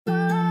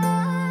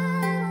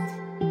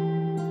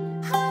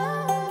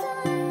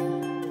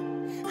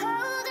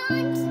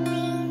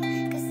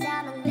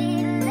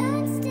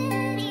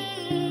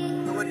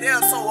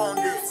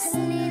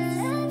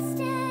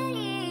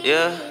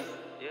Yeah.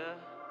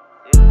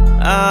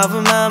 I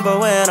remember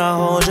when I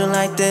hold you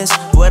like this.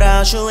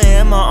 Without you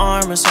in my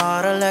arm, it's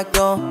hard to let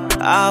go.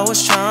 I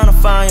was trying to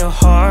find your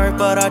heart,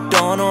 but I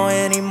don't know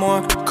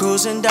anymore.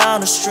 Cruising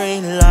down the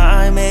street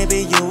line,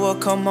 maybe you will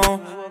come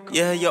home.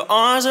 Yeah, your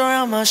arms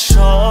around my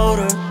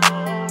shoulder,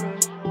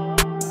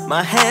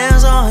 my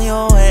hands on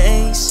your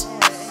waist.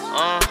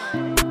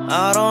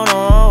 I don't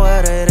know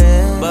what it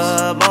is,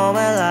 but a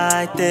moment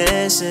like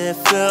this, it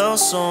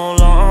feels so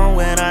long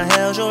when I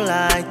held you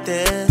like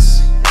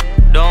this.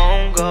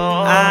 Don't go.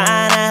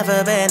 I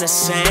never been the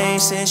same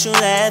since you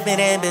left me,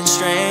 it been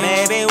strange.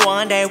 Maybe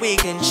one day we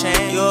can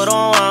change. You're the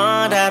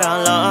one that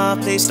I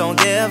love, please don't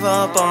give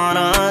up on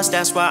us.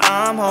 That's why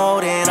I'm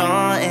holding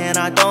on, and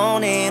I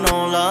don't need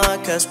no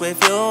luck, cause with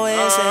you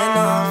is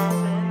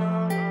enough.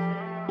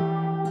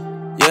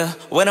 Yeah,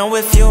 when I'm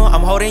with you,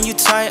 I'm holding you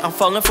tight. I'm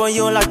falling for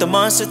you like the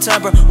month of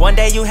September. One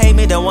day you hate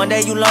me, then one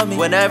day you love me.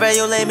 Whenever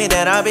you leave me,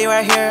 then I'll be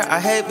right here. I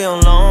hate being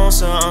alone,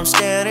 so I'm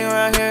standing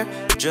right here,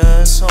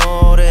 just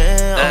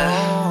holding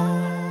on.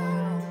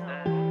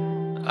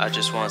 I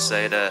just wanna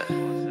say that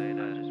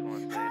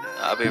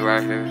I'll be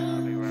right here,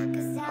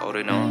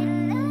 holding on.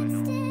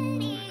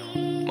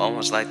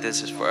 Moments like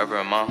this is forever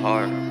in my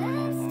heart.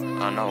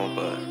 I know,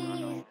 but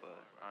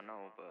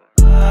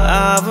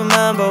I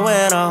remember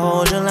when I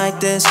hold you like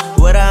this.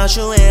 Without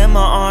you in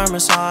my arm,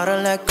 it's hard to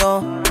let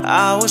go.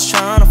 I was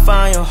trying to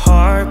find your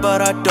heart,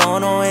 but I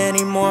don't know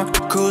anymore.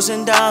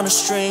 Cruising down the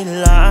street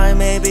line,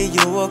 maybe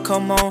you will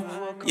come home.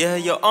 Yeah,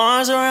 your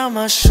arms around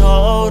my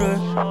shoulder,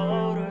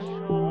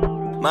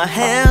 my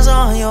hands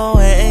on your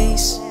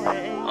waist.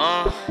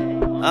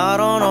 I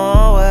don't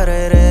know what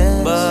it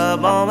is, but a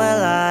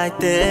moment like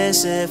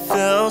this, it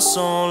feels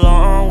so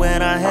long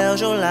when I held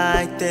you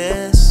like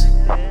this.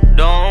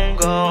 Don't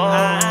go.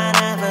 I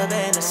never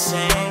been the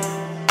same.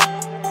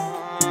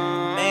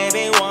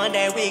 Maybe one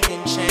day we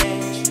can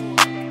change.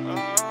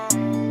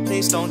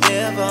 Please don't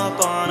give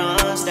up on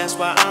us. That's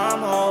why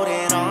I'm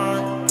holding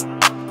on,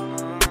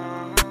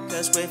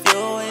 cause with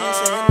you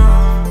it's enough.